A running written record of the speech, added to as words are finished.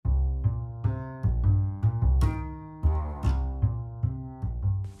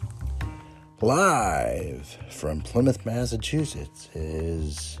Live from Plymouth, Massachusetts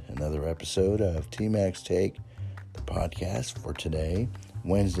is another episode of TMAC's Take, the podcast for today,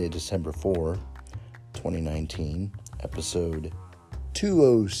 Wednesday, December 4, 2019, episode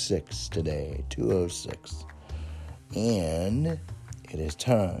 206 today, 206. And it is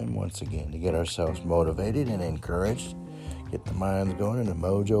time, once again, to get ourselves motivated and encouraged, get the minds going and the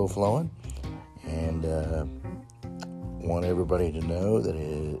mojo flowing, and want everybody to know that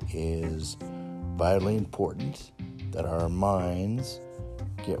it is vitally important that our minds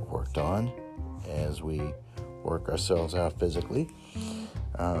get worked on as we work ourselves out physically.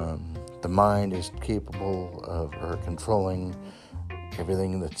 The mind is capable of controlling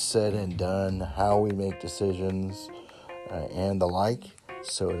everything that's said and done, how we make decisions, and the like.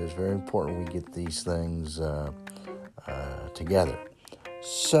 So it is very important we get these things together.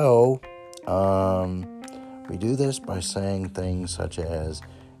 So, we do this by saying things such as,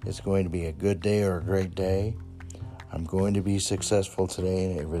 it's going to be a good day or a great day. I'm going to be successful today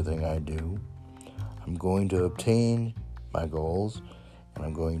in everything I do. I'm going to obtain my goals, and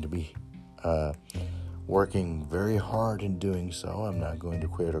I'm going to be working very hard in doing so. I'm not going to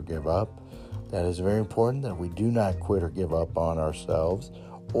quit or give up. That is very important, that we do not quit or give up on ourselves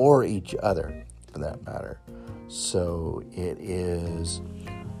or each other, for that matter. So it is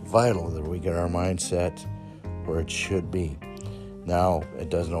vital that we get our mindset where it should be. Now,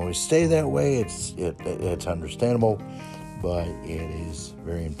 it doesn't always stay that way. It's understandable, but it is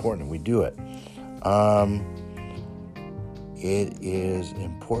very important that we do it. It is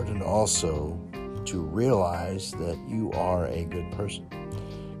important also to realize that you are a good person.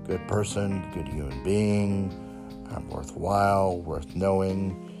 Good person, good human being, worthwhile, worth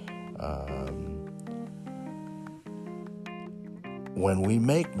knowing. When we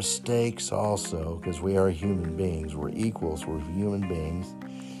make mistakes also, because we are human beings, we're equals, we're human beings,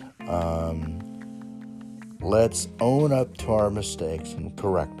 let's own up to our mistakes and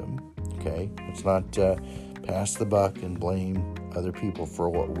correct them, okay? Let's not pass the buck and blame other people for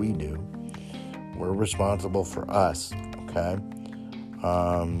what we do. We're responsible for us, okay?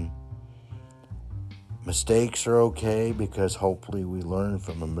 Mistakes are okay because hopefully we learn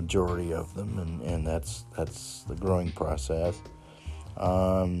from a majority of them, and that's the growing process.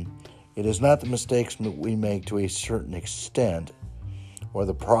 It is not the mistakes that we make to a certain extent or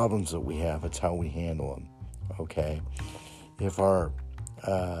the problems that we have, it's how we handle them, okay? If our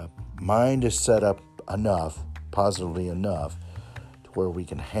mind is set up enough, positively enough, to where we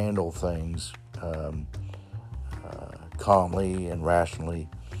can handle things calmly and rationally,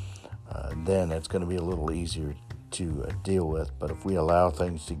 then it's going to be a little easier to deal with. But if we allow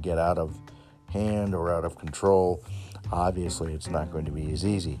things to get out of hand or out of control, obviously it's not going to be as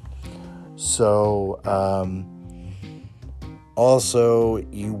easy. So also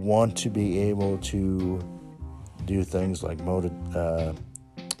you want to be able to do things like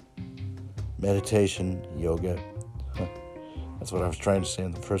meditation, yoga. That's what I was trying to say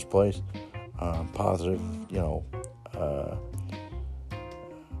in the first place. Positive,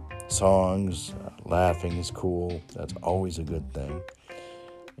 songs, laughing is cool. That's always a good thing.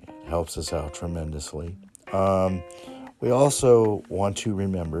 It helps us out tremendously. We also want to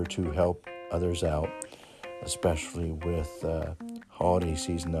remember to help others out, especially with holiday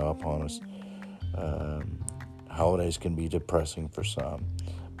season now upon us. Holidays can be depressing for some,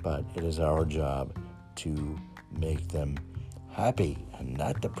 but it is our job to make them happy and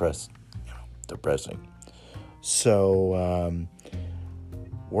not depressing. So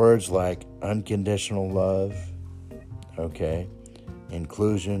words like unconditional love, okay,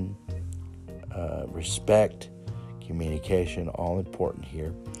 inclusion, respect, communication, all important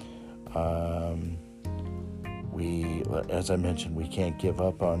here. We, as I mentioned, we can't give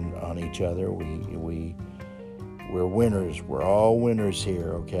up on each other. We're winners. We're all winners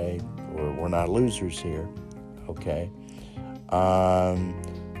here, okay? We're not losers here, okay?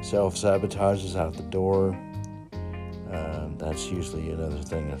 Self-sabotage is out the door. That's usually another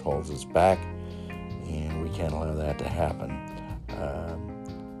thing that holds us back, and we can't allow that to happen.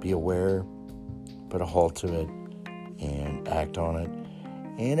 Be aware, put a halt to it, and act on it.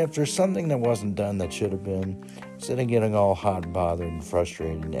 And if there's something that wasn't done that should have been, instead of getting all hot and bothered and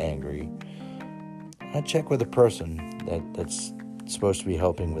frustrated and angry, I check with the person that's supposed to be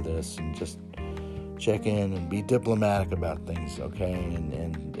helping with this, and just check in and be diplomatic about things, okay? And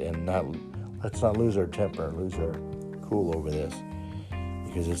let's not lose our temper, lose our cool over this,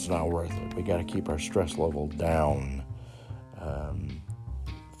 because it's not worth it. We got to keep our stress level down.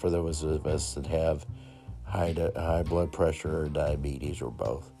 For those of us that have high blood pressure or diabetes or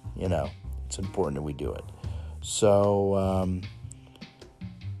both, it's important that we do it. So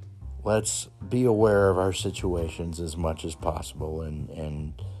let's be aware of our situations as much as possible,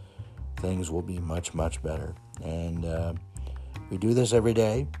 and things will be much, much better. And we do this every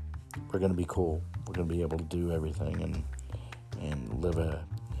day. We're going to be cool. We're going to be able to do everything and live a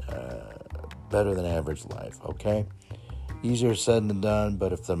better than average life, okay? Easier said than done,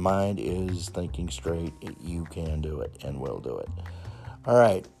 but if the mind is thinking straight, you can do it and will do it. All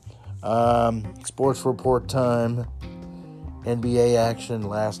right, sports report time. NBA action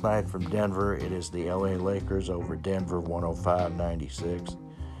last night from Denver. It is the LA Lakers over Denver 105-96.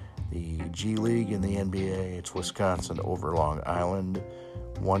 The G League in the NBA, it's Wisconsin over Long Island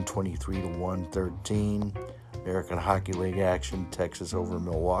 123-113. American Hockey League action, Texas over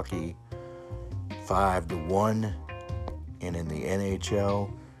Milwaukee 5-1. And in the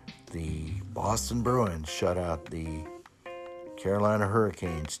NHL, the Boston Bruins shut out the Carolina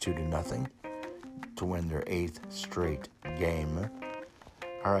Hurricanes 2-0 to win their 8th straight game.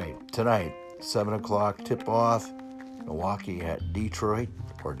 All right, tonight, 7 o'clock tip-off, Milwaukee at Detroit,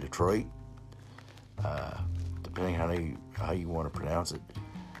 depending on how you want to pronounce it.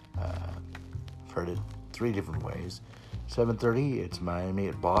 I've heard it 3 different ways. 7:30, it's Miami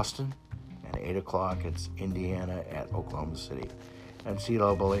at Boston, and 8 o'clock, it's Indiana at Oklahoma City.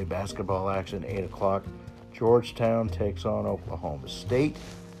 NCAA basketball action, 8 o'clock, Georgetown takes on Oklahoma State.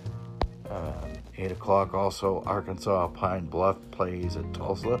 8 o'clock also, Arkansas Pine Bluff plays at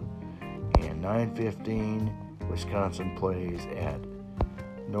Tulsa. And 9:15, Wisconsin plays at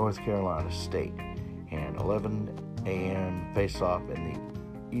North Carolina State. And 11 a.m. face-off in the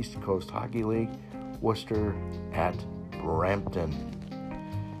East Coast Hockey League, Worcester at Brampton.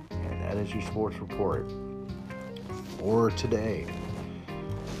 And that is your sports report for today.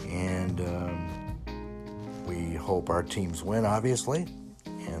 And we hope our teams win, obviously.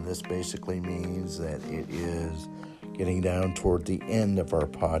 And this basically means that it is getting down toward the end of our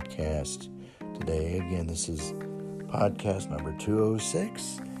podcast today. Again, this is podcast number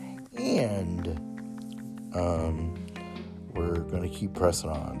 206. And we're going to keep pressing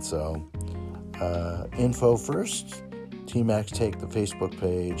on. So, info first, TMAC Take, the Facebook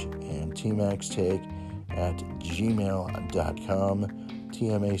page, and TMAC Take at gmail.com,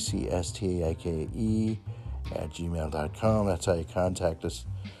 TMACSTAKE at gmail.com. That's how you contact us.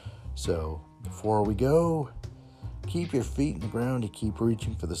 So, before we go, keep your feet in the ground and keep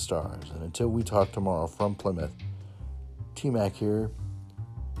reaching for the stars. And until we talk tomorrow from Plymouth, TMAC here.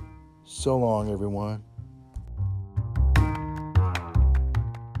 So long, everyone.